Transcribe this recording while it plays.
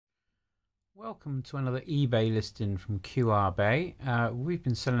Welcome to another eBay listing from QR Bay. We've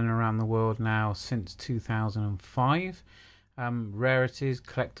been selling around the world now since 2005. Rarities,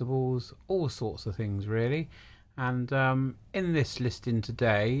 collectibles, all sorts of things really. And in this listing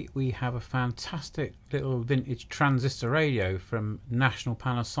today we have a fantastic little vintage transistor radio from National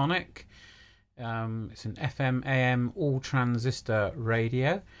Panasonic. It's an FM AM all transistor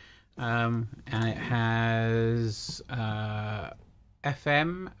radio, and it has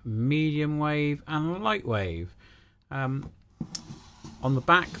FM, medium wave and light wave. On the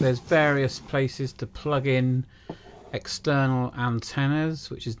back there's various places to plug in external antennas,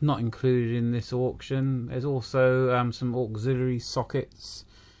 which is not included in this auction. There's also some auxiliary sockets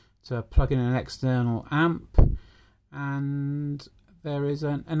to plug in an external amp, and there is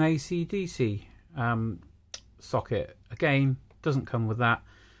an AC/DC socket. Again, doesn't come with that.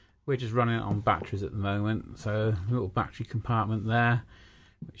 We're just running it on batteries at the moment, so a little battery compartment there,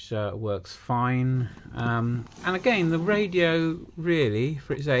 which works fine. And again, the radio really,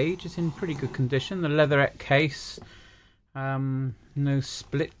 for its age, is in pretty good condition. The leatherette case, no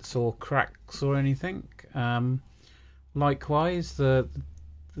splits or cracks or anything. Likewise, the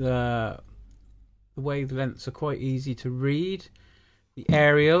wavelengths are quite easy to read. The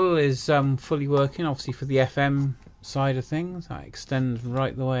aerial is fully working, obviously for the FM side of things. That extends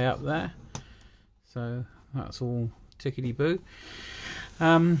right the way up there, so that's all tickety-boo.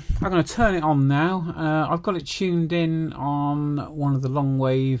 I'm going to turn it on now. I've got it tuned in on one of the long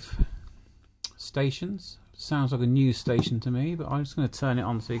wave stations. Sounds like a news station to me, but I'm just going to turn it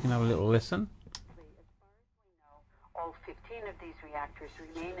on so you can have a little listen. As far as we know, all 15 of these reactors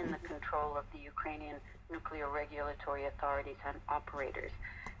remain in the control of the Ukrainian nuclear regulatory authorities and operators.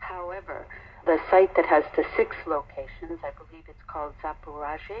 However, the site that has the 6 locations, I believe it's called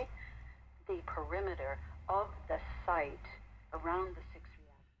Zaporozhye, the perimeter of the site around the 6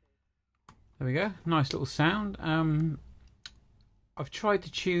 reactors. There we go, nice little sound. I've tried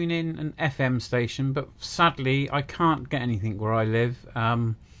to tune in an FM station, but sadly I can't get anything where I live.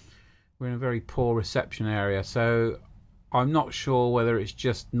 We're in a very poor reception area, so I'm not sure whether it's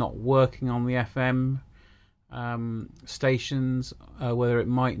just not working on the FM stations, whether it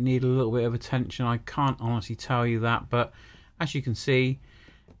might need a little bit of attention. I can't honestly tell you that, but as you can see,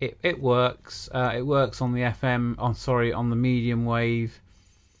 it works. It works on the FM, on the medium wave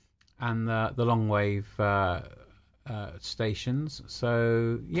and the long wave stations.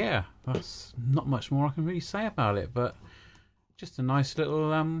 So yeah, that's not much more I can really say about it, but just a nice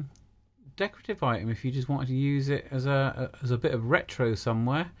little decorative item if you just wanted to use it as a bit of retro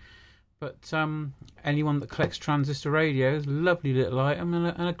somewhere. But anyone that collects transistor radios, lovely little item,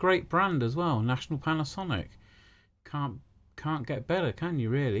 and a great brand as well, National Panasonic. Can't get better, can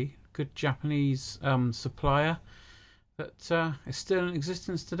you really? Good Japanese supplier that is still in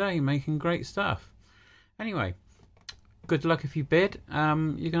existence today, making great stuff. Anyway, good luck if you bid. You're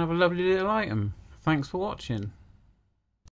going to have a lovely little item. Thanks for watching.